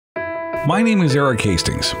My name is Erik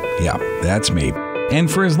Hastings. Yeah, that's me. And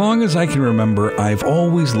for as long as I can remember, I've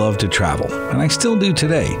always loved to travel, and I still do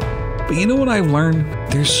today. But you know what I've learned?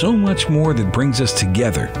 There's so much more that brings us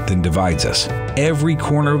together than divides us. Every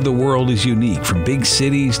corner of the world is unique, from big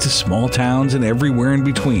cities to small towns and everywhere in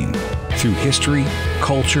between. Through history,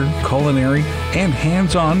 culture, culinary, and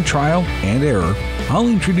hands-on trial and error, I'll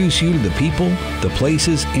introduce you to the people, the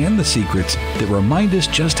places, and the secrets that remind us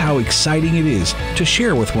just how exciting it is to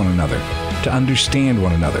share with one another, to understand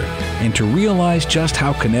one another, and to realize just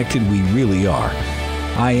how connected we really are.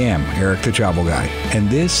 I am Erik the Travel Guy, and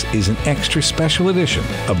this is an extra special edition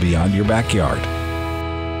of Beyond Your Backyard.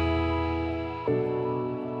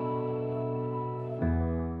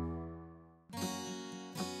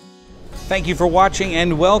 Thank you for watching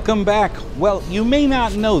and welcome back. Well, you may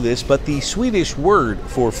not know this, but the Swedish word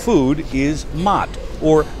for food is mat,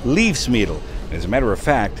 or livsmedel. As a matter of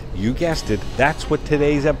fact, you guessed it, that's what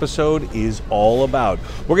today's episode is all about.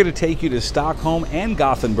 We're going to take you to Stockholm and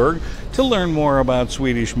Gothenburg to learn more about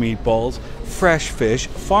Swedish meatballs, fresh fish,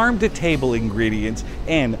 farm-to-table ingredients,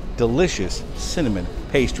 and delicious cinnamon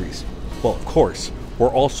pastries. Well, of course, we're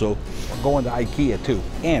going to IKEA too,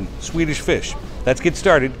 and Swedish fish. Let's get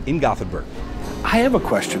started in Gothenburg. I have a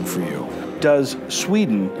question for you. Does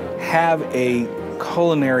Sweden have a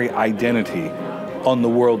culinary identity on the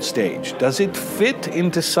world stage? Does it fit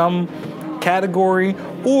into some category,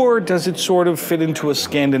 or does it sort of fit into a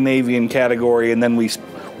Scandinavian category and then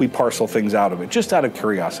we parcel things out of it? Just out of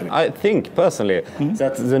curiosity. I think personally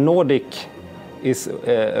that the Nordic is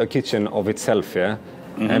a kitchen of itself, yeah?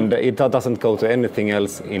 And it doesn't go to anything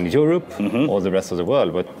else in Europe or the rest of the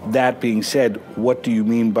world. But that being said, what do you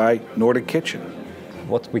mean by Nordic kitchen?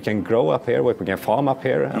 What we can grow up here, what we can farm up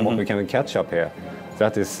here, and what we can catch up here.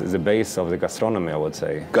 That is the base of the gastronomy, I would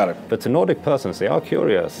say. Got it. But the Nordic persons, they are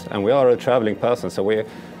curious, and we are a traveling person, so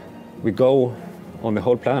we go on the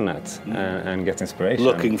whole planet and get inspiration.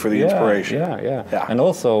 Looking for the inspiration. Yeah. And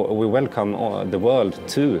also we welcome the world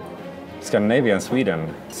to Scandinavia and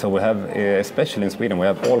Sweden. So we have, especially in Sweden, we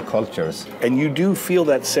have all cultures. And you do feel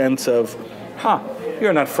that sense of,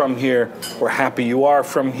 you're not from here, we're happy you are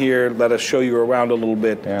from here, let us show you around a little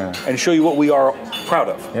bit and show you what we are proud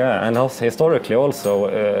of. Yeah, and also, historically also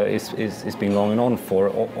it's been going on for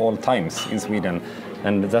all times in Sweden.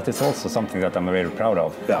 And that is also something that I'm very proud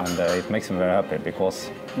of. Yeah. And it makes me very happy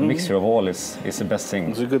because a mixture of all is the best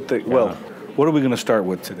thing. It's a good thing. Yeah. Well, what are we going to start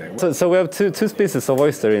with today? So we have two species of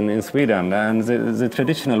oyster in Sweden, and the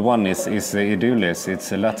traditional one is edulis.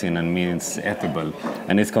 It's Latin and means edible,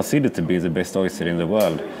 and it's considered to be the best oyster in the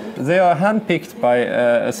world. They are handpicked by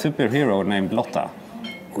a superhero named Lotta.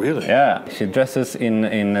 Really? Yeah. She dresses in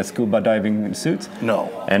a scuba diving suit. No.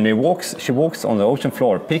 And she walks on the ocean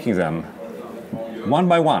floor picking them one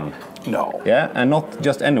by one. No. Yeah, and not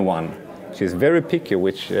just anyone. She's very picky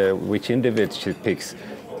which individual she picks.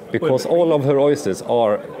 Because all of her oysters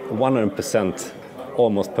are 100%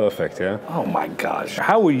 almost perfect, yeah? Oh my gosh.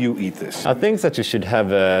 How will you eat this? I think that you should have,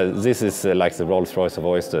 this is like the Rolls Royce of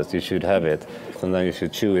oysters, you should have it. And then you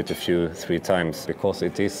should chew it 3 times, because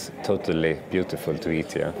it is totally beautiful to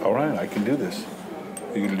eat, yeah? All right, I can do this.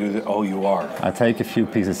 You're going to do this? Oh, you are. I take a few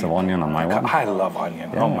pieces of onion on my one. I love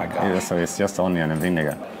onion. Yeah. Oh my gosh. Yeah, so it's just onion and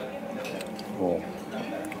vinegar. Oh.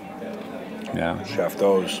 Yeah. Chef,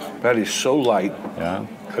 that is so light. Yeah.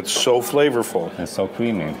 It's so flavorful. It's so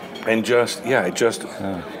creamy. And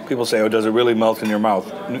people say, does it really melt in your mouth?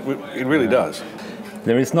 It really does.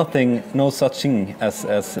 There is no such thing as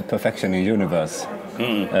perfection in the universe.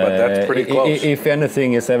 But that's pretty close. If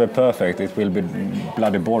anything is ever perfect, it will be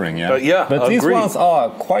bloody boring, yeah? But agreed. These ones are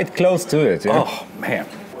quite close to it, yeah? Oh, man.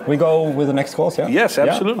 We go with the next course, yeah? Yes,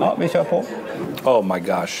 absolutely. Yeah? Vi kör på. Oh, my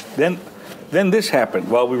gosh. Then this happened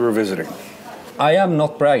while we were visiting. I am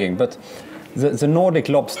not bragging, but the Nordic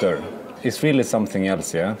lobster is really something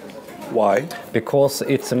else, yeah? Why? Because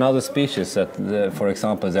it's another species that, for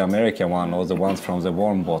example, the American one or the ones from the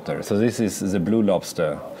warm water. So this is the blue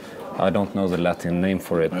lobster. I don't know the Latin name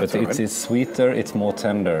for it, but it's sweeter, it's more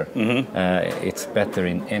tender, it's better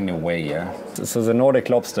in any way, yeah? So the Nordic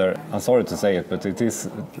lobster, I'm sorry to say it, but it is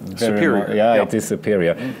very superior. It is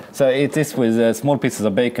superior. So it is with small pieces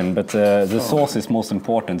of bacon, but the sauce is most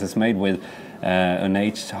important. It's made with an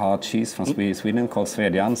aged hard cheese from Sweden called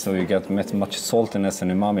Svedjan, so you get much saltiness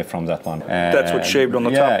and umami from that one. That's what's shaved on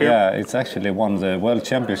the top here? Yeah, it's actually won the World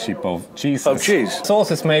Championship of cheese. Of cheese?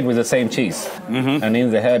 Sauce is made with the same cheese, and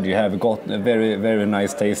in the head you have got a very, very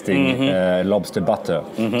nice tasting lobster butter.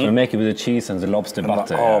 So you make it with the cheese and the lobster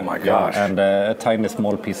butter. Oh my gosh. And a tiny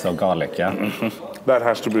small piece of garlic, That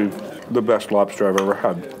has to be the best lobster I've ever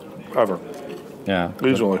had, ever. Yeah.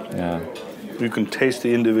 Easily. Yeah. You can taste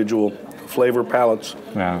the individual flavor palettes.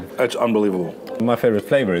 Yeah. It's unbelievable. My favorite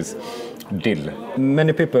flavor is dill.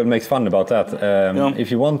 Many people make fun about that.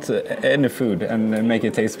 If you want any food and make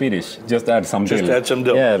it taste Swedish, just add some dill. Just add some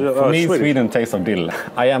dill. Yeah, for me, Swedish. Sweden tastes of dill.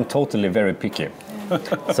 I am totally very picky.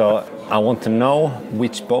 So I want to know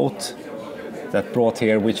which boat that brought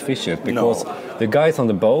here which fishes, because the guys on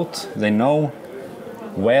the boat, they know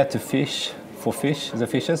where to fish for the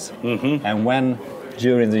fishes, and when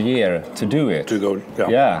during the year to do it. To go,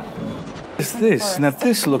 Yeah. What's this? Now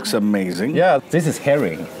this looks amazing. Yeah, this is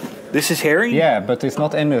herring. This is herring? Yeah, but it's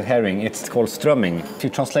not any herring, it's called strömming. If you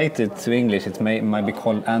translate it to English, it might be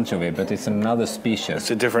called anchovy, but it's another species.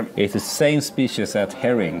 It's a different... It's the same species as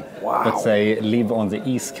herring, but they live on the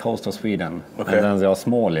east coast of Sweden. Okay. And then they are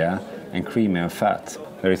small, yeah, and creamy and fat.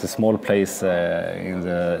 There is a small place in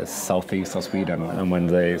the southeast of Sweden, and when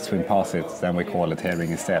they swim past it, then we call it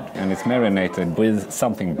herring instead. And it's marinated with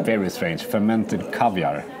something very strange, fermented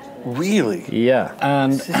caviar. Really? Yeah,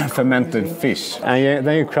 and fermented fish. And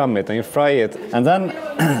then you crumb it and you fry it. And then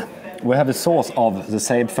we have the sauce of the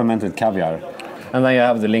same fermented caviar. And then you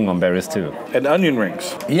have the lingonberries too. And onion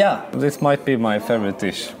rings. Yeah, this might be my favorite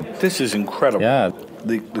dish. This is incredible. Yeah.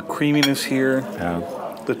 The creaminess here. Yeah.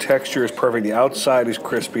 The texture is perfect. The outside is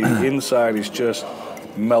crispy. The inside is just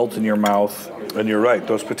melt in your mouth. And you're right,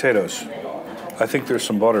 those potatoes. I think there's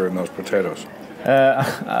some butter in those potatoes.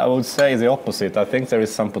 I would say the opposite. I think there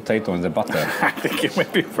is some potato in the butter. I think you may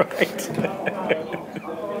be right.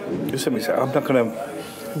 Just let me say, I'm not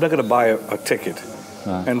gonna buy a ticket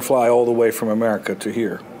and fly all the way from America to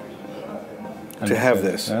here to have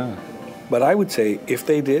this. Yeah. But I would say if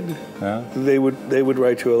they did, they would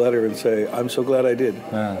write you a letter and say, "I'm so glad I did.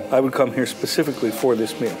 I would come here specifically for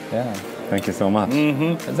this meal." Yeah. Thank you so much.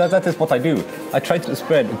 That is what I do. I try to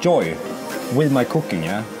spread joy with my cooking,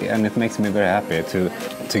 yeah, and it makes me very happy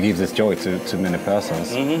to give this joy to many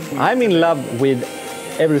persons. I'm in love with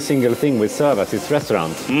every single thing we serve at this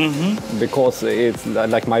restaurant because it's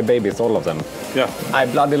like my babies, all of them. Yeah. I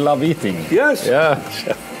bloody love eating. Yes. Yeah.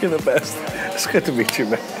 You're the best. It's good to meet you,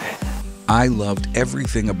 man. I loved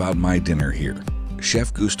everything about my dinner here.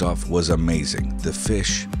 Chef Gustav was amazing. The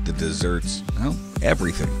fish, the desserts, well,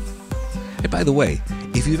 everything. And by the way,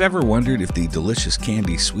 if you've ever wondered if the delicious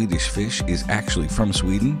candy Swedish fish is actually from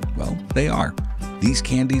Sweden, well, they are. These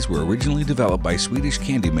candies were originally developed by Swedish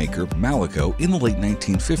candy maker Malaco in the late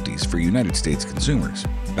 1950s for United States consumers.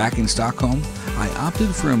 Back in Stockholm, I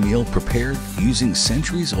opted for a meal prepared using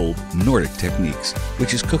centuries-old Nordic techniques,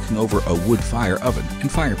 which is cooking over a wood fire oven and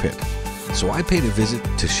fire pit. So I paid a visit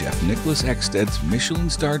to Chef Nicholas Eksted's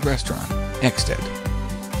Michelin-starred restaurant, Eksted.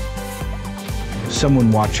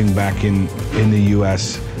 Someone watching back in the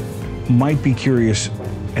US might be curious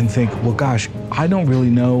and think, well, gosh, I don't really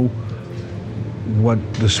know what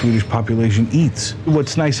the Swedish population eats.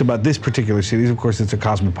 What's nice about this particular city is, of course, it's a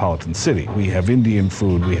cosmopolitan city. We have Indian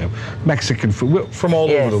food, we have Mexican food from all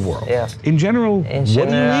over the world. Yeah. In general, what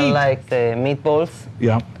do you eat? Like the meatballs,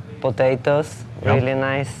 potatoes, Yeah. really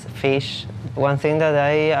nice fish. One thing that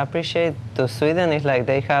I appreciate to Sweden is like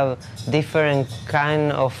they have different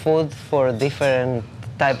kind of food for different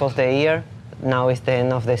type of the year. Now it's the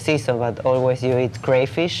end of the season, but always you eat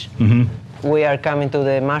crayfish. We are coming to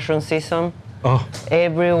the mushroom season. Oh.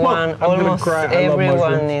 Everyone, Well, almost I love everyone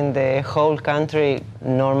mushrooms. in the whole country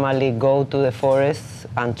normally go to the forest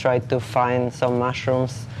and try to find some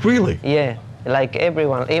mushrooms. Really? Yeah, like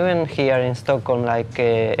everyone, even here in Stockholm, like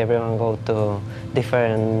everyone go to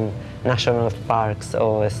different national parks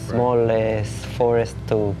or small forest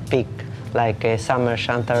to pick like summer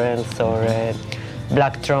chanterelles or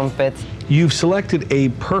black trumpets. You've selected a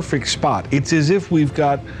perfect spot. It's as if we've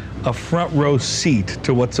got a front row seat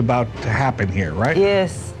to what's about to happen here, right?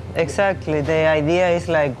 Yes, exactly. The idea is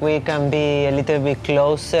like we can be a little bit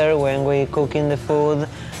closer when we cooking the food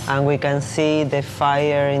and we can see the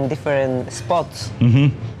fire in different spots.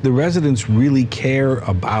 The residents really care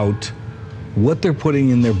about what they're putting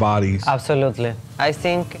in their bodies. Absolutely. I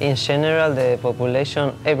think in general the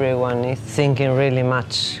population, everyone is thinking really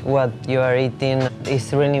much what you are eating.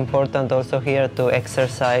 It's really important also here to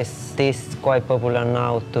exercise. It's quite popular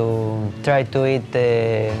now to try to eat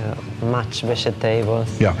much vegetables.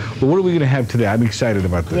 Yeah. Well, what are we going to have today? I'm excited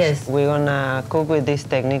about this. Yes, we're gonna cook with this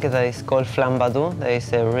technique that is called flambadou. That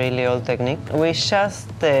is a really old technique. We just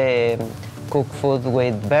cook food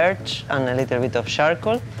with birch and a little bit of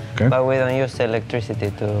charcoal, but we don't use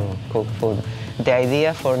electricity to cook food. The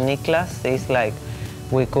idea for Niklas is like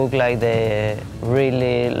we cook like the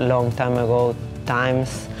really long time ago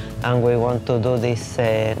times, and we want to do this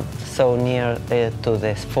so near to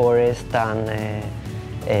the forest and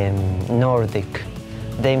Nordic.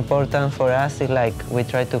 The important for us is like we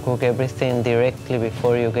try to cook everything directly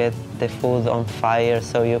before you get the food on fire,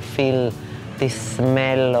 so you feel the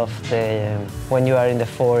smell of the when you are in the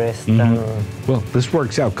forest. Well, this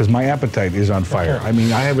works out because my appetite is on fire. I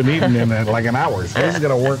mean, I haven't eaten in like an hour, so this is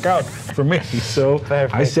going to work out for me. So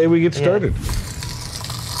Perfect. I say we get started.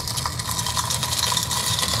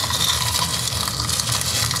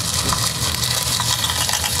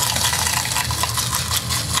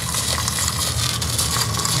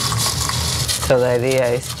 So the idea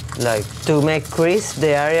is like to make crisp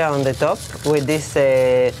the area on the top with this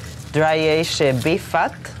dry aged beef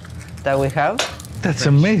fat that we have. That's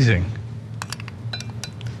amazing.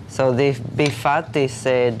 So this beef fat is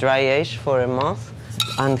dry aged for a month.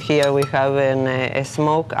 And here we have a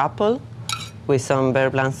smoked apple with some beurre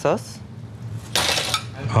blanc sauce.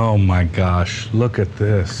 Oh my gosh, look at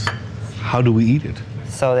this. How do we eat it?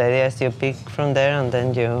 So the idea is you pick from there and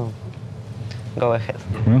then you go ahead.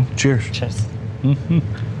 Well, cheers. Cheers.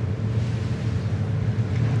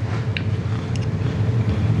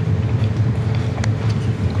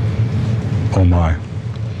 Oh my.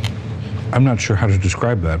 I'm not sure how to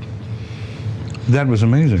describe that. That was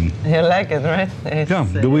amazing. You like it, right? Yeah.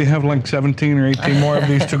 Do we have like 17 or 18 more of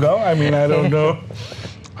these to go? I mean, I don't know.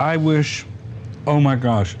 I wish, oh my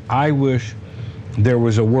gosh, I wish there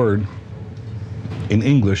was a word in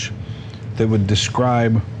English that would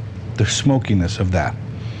describe the smokiness of that.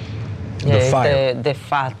 Yeah, the fire. The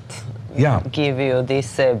fat Yeah. give you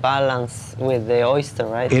this balance with the oyster,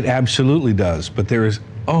 right? It absolutely does, but there is,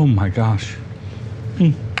 oh my gosh.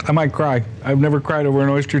 I might cry. I've never cried over an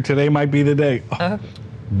oyster. Today might be the day. Oh.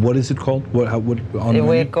 What is it called? What on the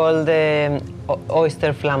We menu? call the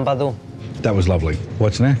oyster flambadou. That was lovely.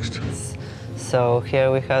 What's next? So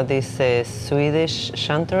here we have these Swedish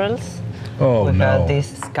chanterelles. Oh, we no. have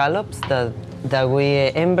these scallops that we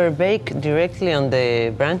ember bake directly on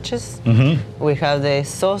the branches. We have the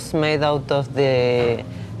sauce made out of the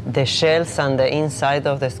shells and the inside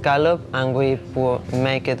of the scallop, and we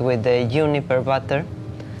make it with the juniper butter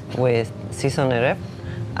with seasoned herb.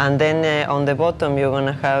 And then on the bottom you're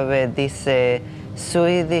gonna have this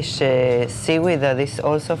Swedish seaweed that is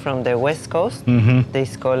also from the west coast.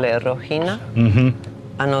 This is called rojina.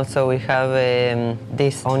 And also we have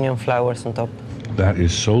these onion flowers on top. That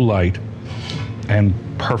is so light and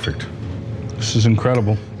perfect. This is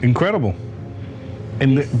incredible. Incredible.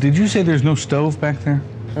 And did you say there's no stove back there?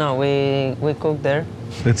 No, we cook there.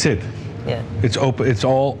 That's it. Yeah. It's open. It's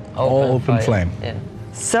all open fire. flame. Yeah.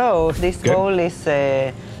 So this bowl is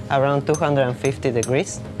around 250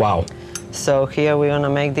 degrees. Wow. So here we're gonna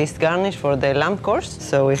make this garnish for the lamb course.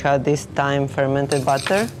 So we have this thyme fermented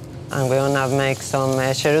butter, and we're gonna make some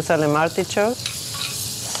Jerusalem artichokes,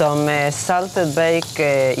 some salted baked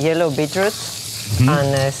yellow beetroot,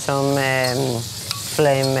 and some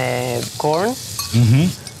flame corn.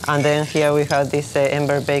 And then here we have this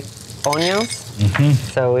ember baked onions.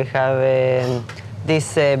 So we have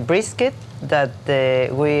this brisket that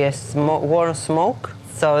we warm smoke.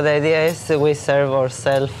 So the idea is we serve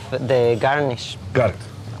ourselves the garnish. Got it.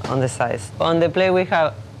 On the sides. On the plate we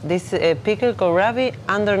have this pickled kohlrabi.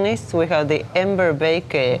 Underneath we have the ember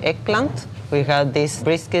baked eggplant. We have this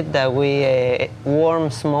brisket that we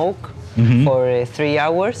warm smoke for 3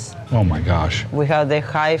 hours. Oh my gosh. We have the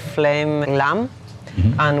high flame lamb,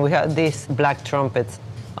 and we have these black trumpets.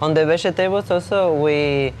 On the vegetables also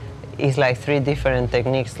it's like 3 different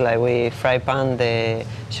techniques, like we fry pan the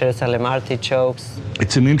Jerusalem artichokes.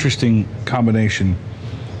 It's an interesting combination.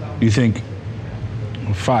 You think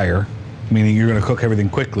fire, meaning you're going to cook everything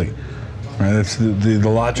quickly. Right? That's the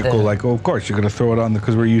logical, like, oh, of course, you're going to throw it on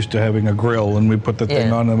because we're used to having a grill and we put the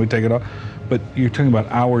thing on and we take it off. But you're talking about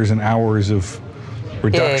hours and hours of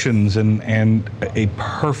reductions and a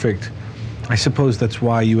perfect, I suppose that's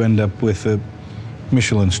why you end up with a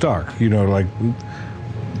Michelin star. You know, like,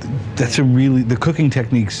 that's a really, the cooking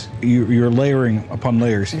techniques, you're layering upon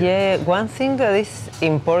layers here. Yeah, one thing that is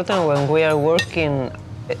important when we are working,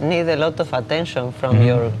 need a lot of attention from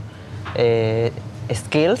your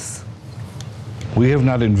skills. We have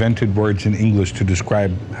not invented words in English to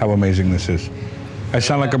describe how amazing this is. I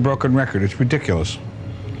sound like a broken record. It's ridiculous.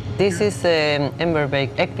 This is ember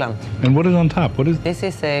baked eggplant. And what is on top? What is? This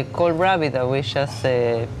is a kohlrabi that we just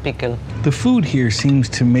pickle. The food here seems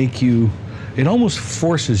to make you, it almost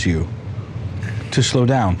forces you to slow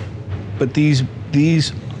down. But these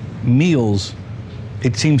meals,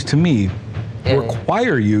 it seems to me,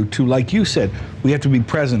 require you to, like you said, we have to be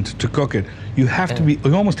present to cook it. You have to be,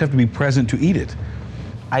 you almost have to be present to eat it.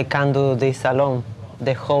 I can't do this alone.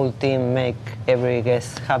 The whole team make every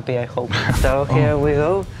guest happy, I hope. So here we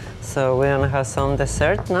go. So we're gonna have some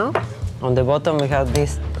dessert now. On the bottom we have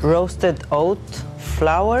this roasted oat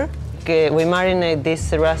flour. We marinate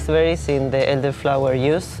these raspberries in the elderflower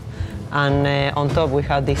juice, and on top we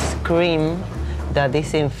have this cream that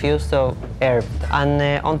is infused of herb. And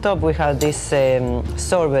on top we have this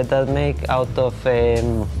sorbet that make out of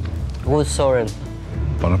wood sorrel.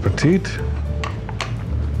 Bon appetit.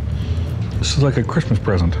 This is like a Christmas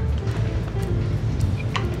present.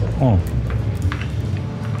 Oh,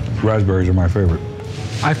 raspberries are my favorite.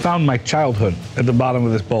 I found my childhood at the bottom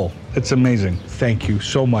of this bowl. It's amazing. Thank you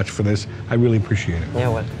so much for this. I really appreciate it. Yeah,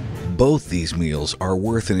 well. Both these meals are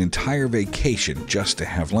worth an entire vacation just to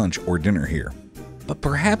have lunch or dinner here. But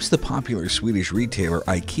perhaps the popular Swedish retailer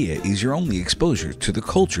a.k.a. is your only exposure to the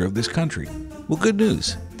culture of this country. Well, good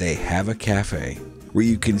news. They have a cafe where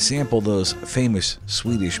you can sample those famous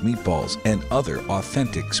Swedish meatballs and other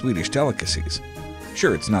authentic Swedish delicacies.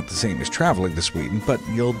 Sure, it's not the same as traveling to Sweden, but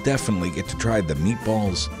you'll definitely get to try the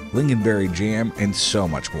meatballs, lingonberry jam, and so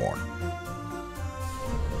much more.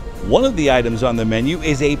 One of the items on the menu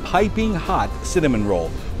is a piping hot cinnamon roll,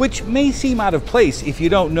 which may seem out of place if you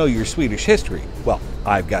don't know your Swedish history. Well,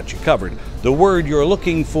 I've got you covered. The word you're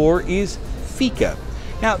looking for is fika.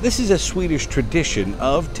 Now, this is a Swedish tradition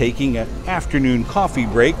of taking an afternoon coffee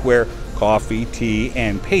break where coffee, tea,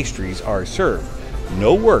 and pastries are served.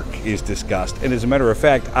 No work is discussed, and as a matter of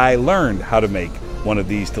fact, I learned how to make one of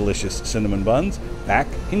these delicious cinnamon buns back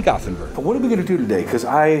in Gothenburg. What are we going to do today? Because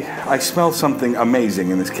I smell something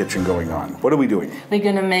amazing in this kitchen going on. What are we doing? We're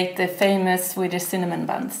going to make the famous Swedish cinnamon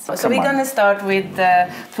buns. So we're going to start with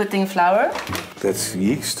putting flour. That's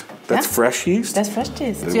yeast? That's fresh yeast? That's fresh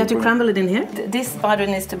yeast. So you have to crumble it in here. This butter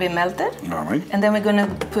needs to be melted. All right. And then we're going to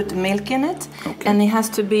put milk in it. Okay. And it has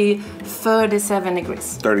to be 37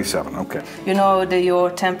 degrees. 37, okay. You know your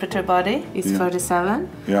temperature body is 37.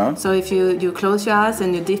 Yeah. So if you close your eyes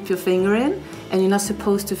and you dip your finger in, and you're not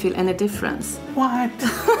supposed to feel any difference. What?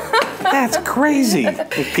 That's crazy.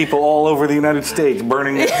 With people all over the United States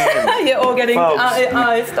burning their hands. You're all getting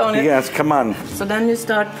iced on it. Yes, come on. So then you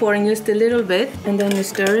start pouring just a little bit, and then you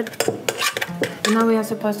stir it. And now we are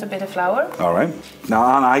supposed to be the flour. All right. Now,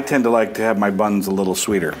 Anna, I tend to like to have my buns a little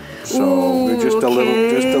sweeter. So just a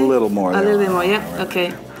little more there. A little bit more, yeah. Right.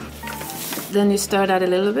 Okay. Then you stir that a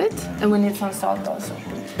little bit, and we need some salt also.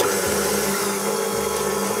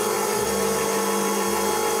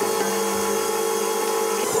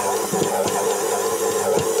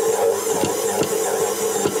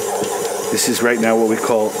 This is right now what we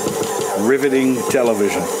call riveting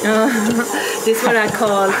television. This is what I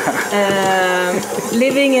call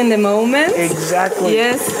living in the moment. Exactly.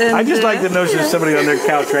 Yes. I just like the notion of somebody on their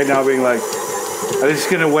couch right now being like, are they just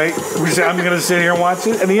going to wait? I'm going to sit here and watch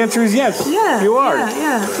it? And the answer is yes. Yeah. You are.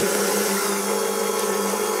 Yeah.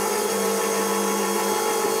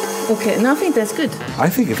 Okay, now I think that's good. I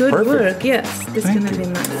think it's good perfect. Good work, yes. This is going to be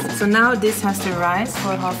nice. So now this has to rise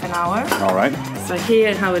for half an hour. All right. So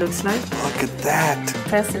here how it looks like. Look at that.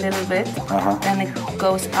 Press a little bit. Then it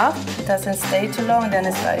goes up. It doesn't stay too long. Then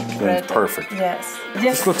it's like ready. Perfect. Yes.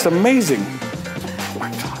 This looks amazing. Oh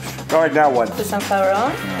my gosh. All right, now what? Put some flour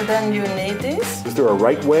on. And then you knead this. Is there a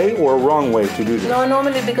right way or a wrong way to do this? No,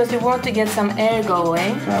 normally because you want to get some air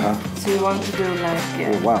going. So you want to do like...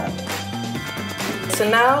 Oh, wow. So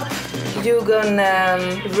now you're gonna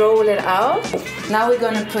roll it out. Now we're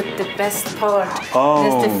gonna put the best part. Oh,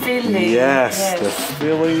 that's the filling. Yes, the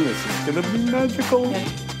filling. This is gonna be magical. Yeah.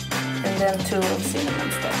 And then 2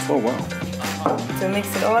 cinnamon sticks. Oh, wow. So mix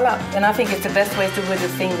it all up. And I think it's the best way to with your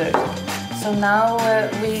fingers. So now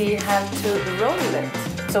we have to roll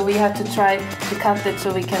it. So we have to try to cut it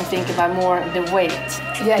so we can think about more the weight.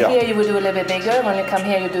 Yeah, here you will do a little bit bigger. When you come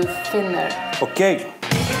here, you do thinner. Okay.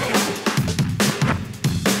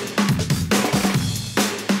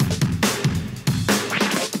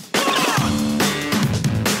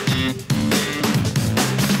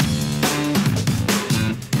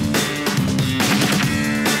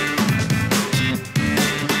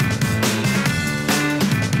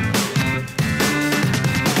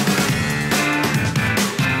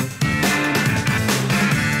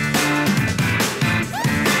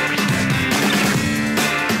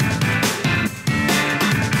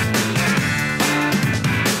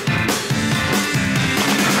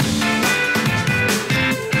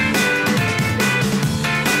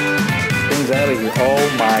 Out of here. Oh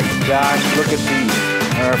my gosh, look at these.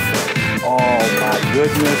 Perfect. Oh my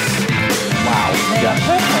goodness. Wow.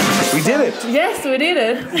 Yeah. We did it. Yes, we did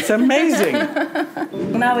it. It's amazing.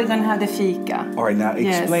 Now we're going to have the fika. All right, now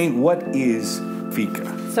explain what is fika.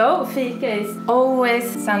 So fika is always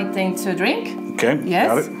something to drink. Okay, yes.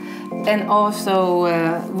 got it. And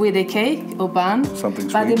also with a cake or bun. Something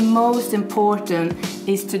sweet. But the most important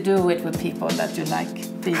is to do it with people that you like.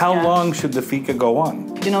 Fika. How long should the fika go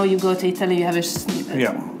on? You know, you go to Italy, you have a...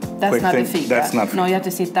 Yeah. That's Quick not thing. a fika. That's not fika. No, you have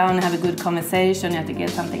to sit down and have a good conversation. You have to get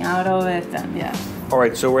something out of it, and yeah. All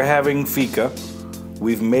right, so we're having fika.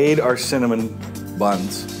 We've made our cinnamon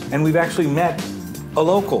buns, and we've actually met a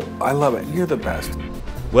local. I love it. You're the best.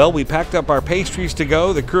 Well, we packed up our pastries to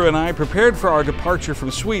go. The crew and I prepared for our departure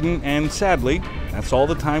from Sweden, and sadly, that's all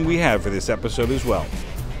the time we have for this episode as well.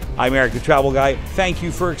 I'm Erik the Travel Guy. Thank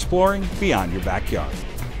you for exploring beyond your backyard.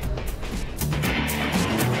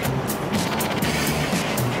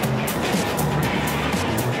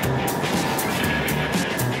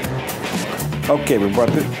 Okay, we brought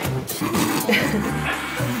this.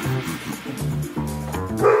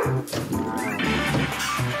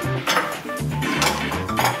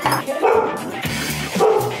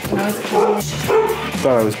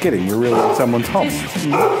 Thought I was kidding. We're really in someone's home.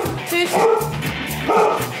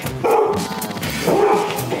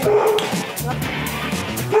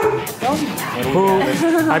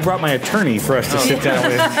 I brought my attorney for us to sit down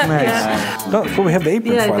with. Nice. Oh, well, we have the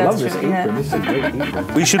apron for. I love this apron. Yeah. This is a great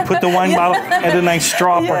apron. We should put the wine bottle and a nice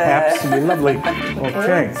straw, perhaps. It'd be lovely.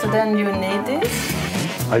 Okay. So then you need this.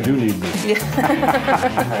 I do need this. Yeah.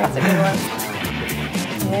 That's a good one.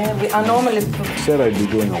 Yeah, I normally said I'd be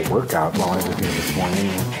doing a workout while I was here this morning,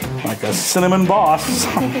 like a cinnamon boss.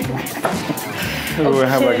 Do I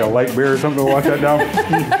have like a light beer or something to wash that down?